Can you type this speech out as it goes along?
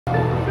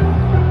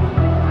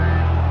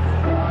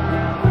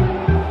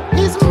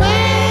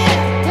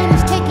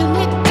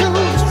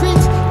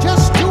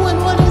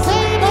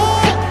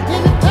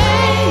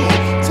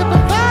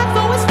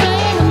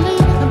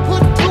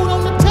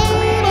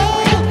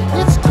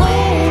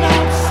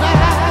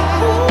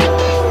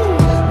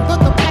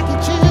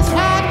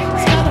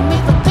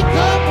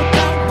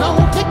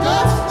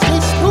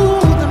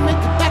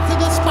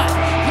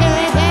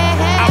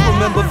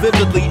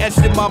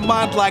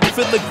mind like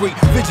filigree.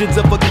 Visions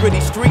of a gritty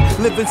street,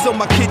 living so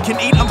my kid can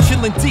eat. I'm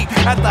chilling deep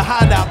at the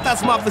hideout,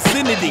 that's my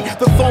vicinity.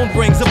 The phone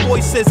rings, a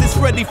voice says it's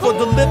ready for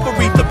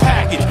delivery. The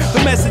package,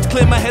 the message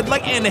clear my head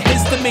like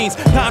antihistamines.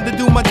 Time to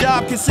do my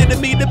job, consider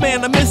me the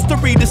man of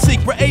mystery, the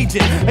secret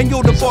agent. And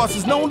you're the boss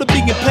is known to be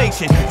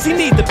impatient. She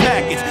need the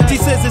package, she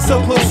says it's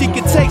so close she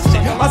can taste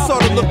it. I saw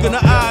the look in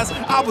her eyes,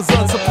 I was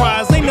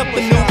unsurprised. Ain't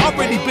nothing new,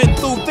 already been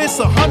through this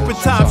 100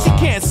 times. She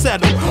can't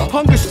settle,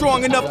 hunger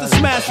strong enough to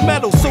smash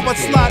metal. So I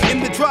slide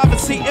in the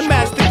driver's seat and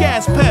match the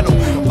gas pedal.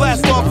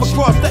 Blast off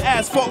across the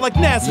asphalt like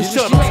NASA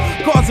shuttles.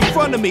 Cars in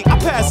front of me, I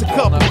pass a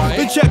couple,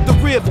 then check the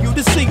rear view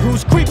to see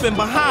who's creeping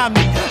behind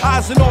me.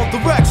 Eyes in all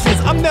directions,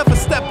 I'm never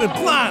stepping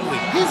blindly.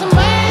 He's a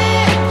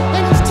man,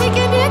 and he's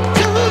taking it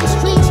to the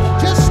streets,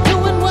 just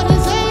doing what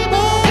he's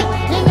able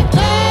in the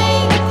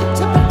game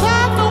to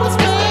provide for his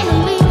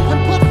family and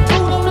put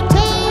food on the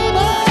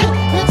table.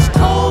 It's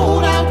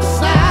cold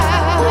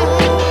outside,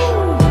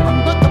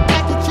 but the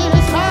package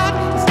is hot.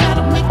 It's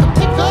gotta make the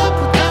pickup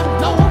without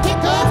no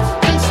hiccups.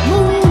 They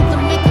smooth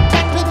and make it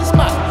back to the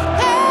spot.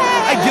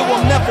 Hey, yo,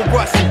 I'm never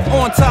rushing,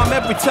 on time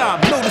every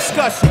time, no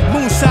discussion.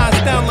 Moon shines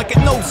down like it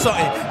knows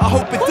something, I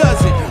hope it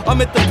doesn't. I'm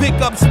at the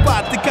pickup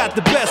spot that got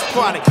the best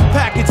product.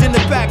 Package in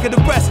the back of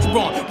the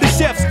restaurant, the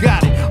chef's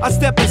got it. I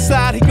step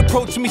inside, he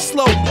approach me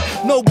slowly.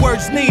 No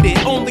words needed,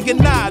 only a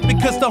nod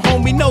because the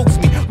homie knows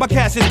me. My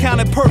cash is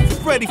counted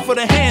perfect, ready for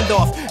the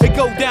handoff. It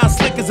go down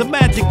slick as a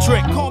magic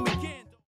trick. Call me